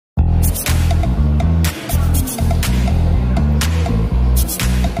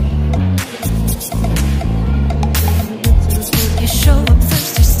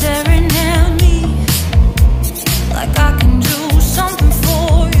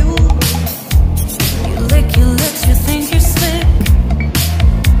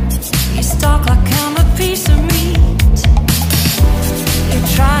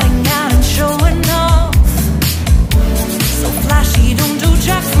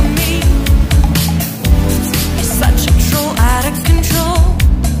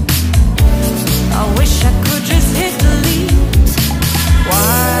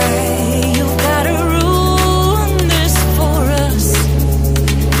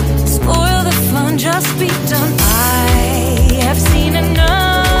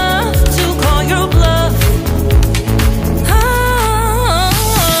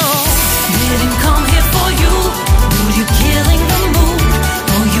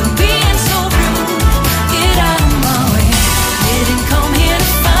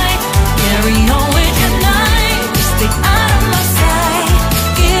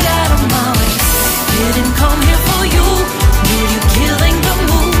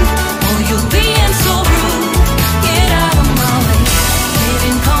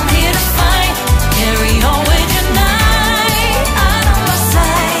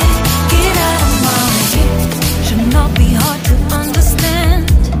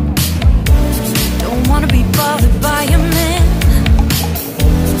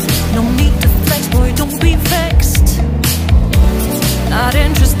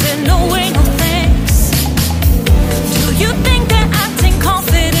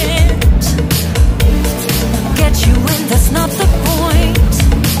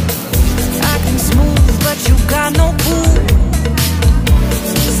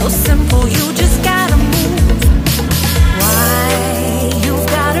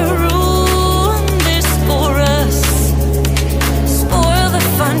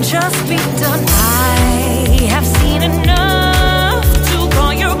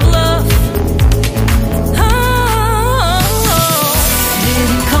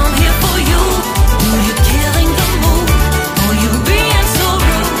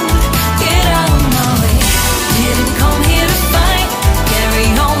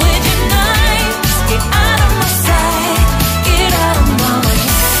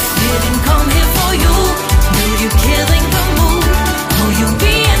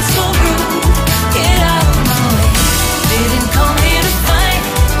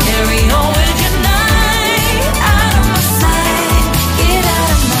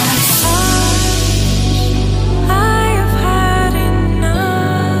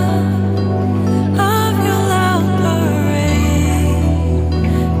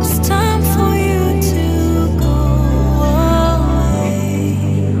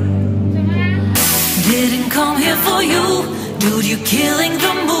come here for you. Dude, you're killing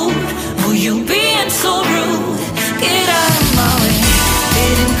the mood. Oh, you being so rude. Get out of my way.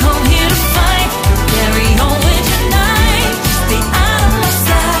 Didn't come here to fight. Carry on with your night. Stay out of my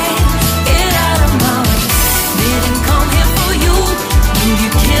sight. Get out of my way. Didn't come here for you. Dude,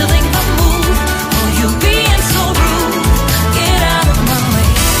 you're killing the mood. Oh, you being so rude. Get out of my way.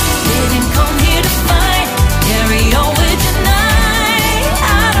 Didn't come here to fight. Carry on with your night.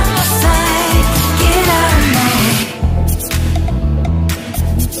 Out of my sight. Get out of my way.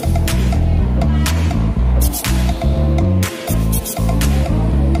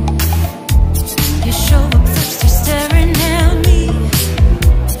 You show up thirsty, staring at me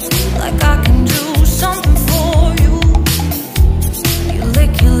like I can do something for you. You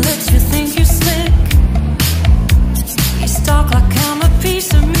lick your lips, you think you're slick. You stalk like I'm a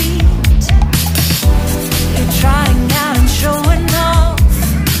piece of meat. You're trying out and showing off.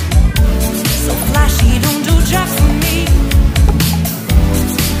 So flashy, don't do jack for me.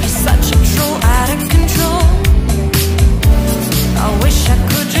 You're such a troll, out of control. I wish I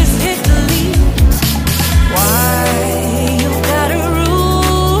could just hit delete. Why you gotta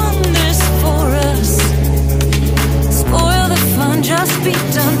ruin this for us? Spoil the fun, just be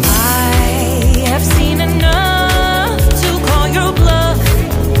done. I have seen enough to call your bluff.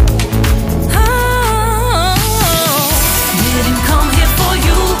 Oh, didn't come here for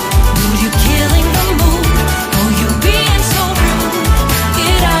you. Dude, you're killing the mood. Oh, you being so rude.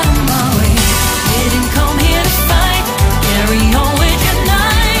 Get out of my way. Didn't come here to fight. Carry on with your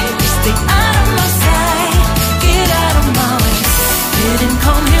night. Stay out of my sight. Get out of my way. Didn't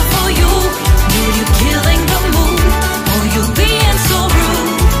come here for you. Dude, you're killing the mood. Oh, you being so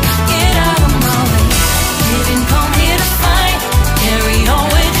rude. Get out of my way. Didn't come here to fight. Carry on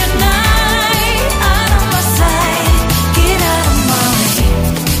with your night. Out of my sight. Get out of my way.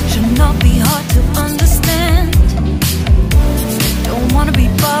 Should not be hard to understand. Don't wanna be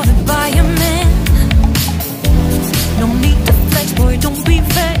bothered by a man. No need to flex, boy, don't be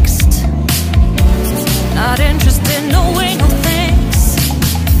vexed. Not interested, no way, no thanks.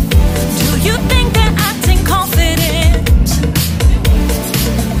 Do you think that acting confident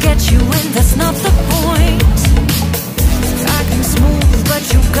get you in? That's not the point. Acting smooth, but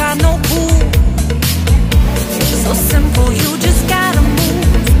you got no cool. It's so simple, you just gotta move.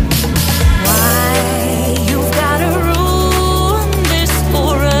 Why you gotta ruin this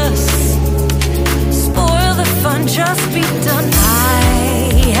for us? Spoil the fun, just be done. I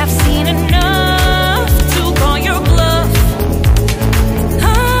have seen enough to call your bluff.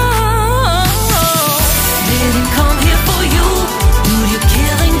 Oh, didn't come here for you. Dude, you're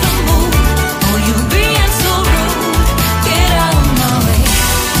killing the mood. Oh, you being so rude. Get out of my way.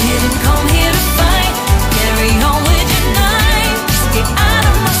 Didn't come here to fight. Carry on with your night. Get out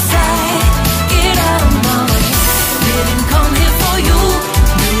of my sight. Get out of my way. Didn't come here for you.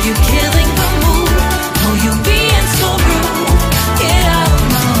 Dude, you're killing the mood. Oh, you being so rude. Get out of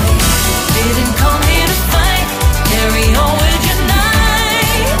my way. Didn't come here to fight. Carry on with your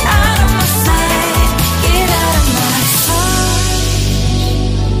night. Out of my sight. Get out of my sight.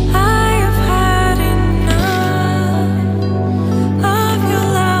 I have had enough of your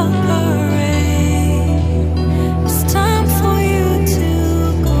loud parade. It's time for you to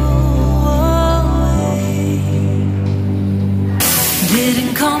go away.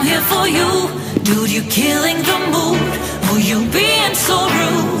 Didn't come here for you. Dude, you're killing the mood. Oh, you being so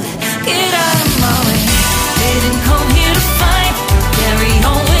rude. Get out of my way. Didn't come here to fight. Carry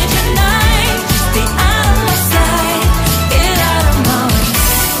on with your night. Stay out of my sight. Get out of my way.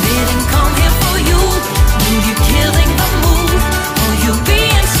 Didn't come here for you. Dude, you're killing the mood. Oh, you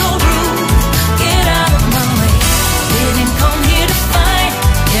being so rude. Get out of my way. Didn't come here to fight.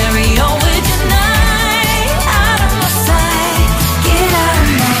 Carry on with your night. Out of my sight. Get out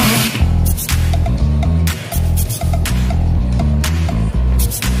of my way.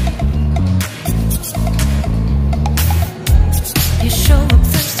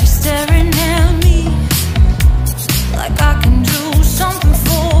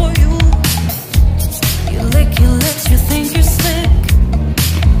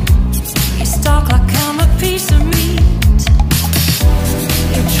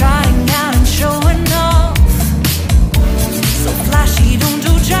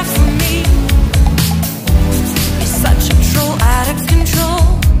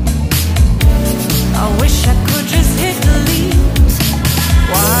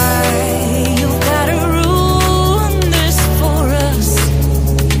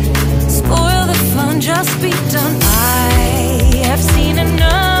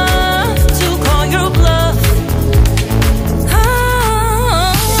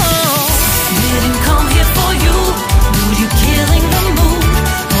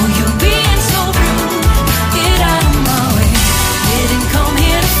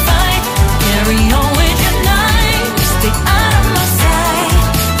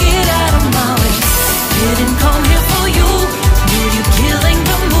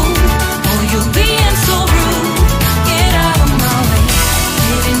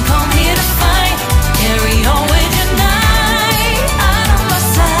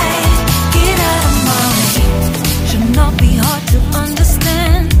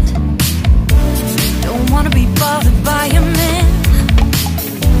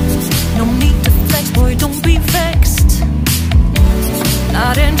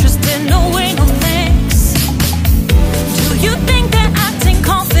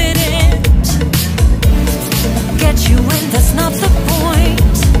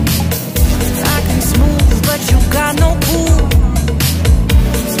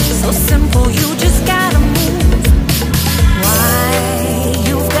 so simple, you just gotta move. Why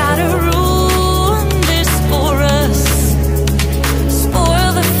you've gotta ruin this for us?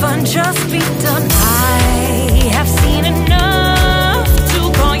 Spoil the fun, just be done. I have seen enough to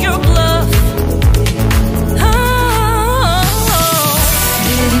call your bluff. Oh,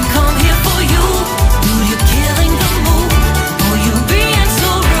 didn't come here for you. Dude, you're killing the mood. Oh, you being so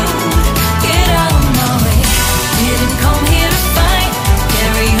rude. Get out of my way. Didn't come here to fight.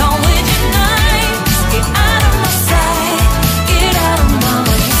 Carry on with your night. Just get out of my sight. Get out of my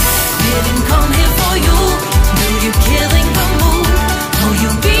way. Didn't come here for you. Dude, you're killing the mood. Oh, you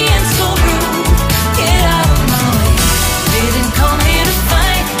being so rude. Get out of my way. Didn't come here to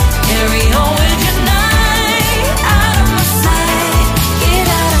fight. Carry on with your night. Out of my sight. Get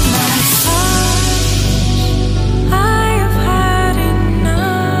out of my sight. I have had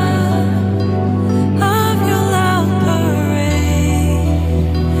enough of your loud parade.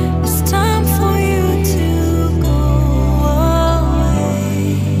 It's time for you to go away.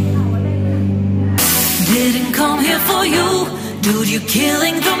 Didn't come here for you. Dude, you kill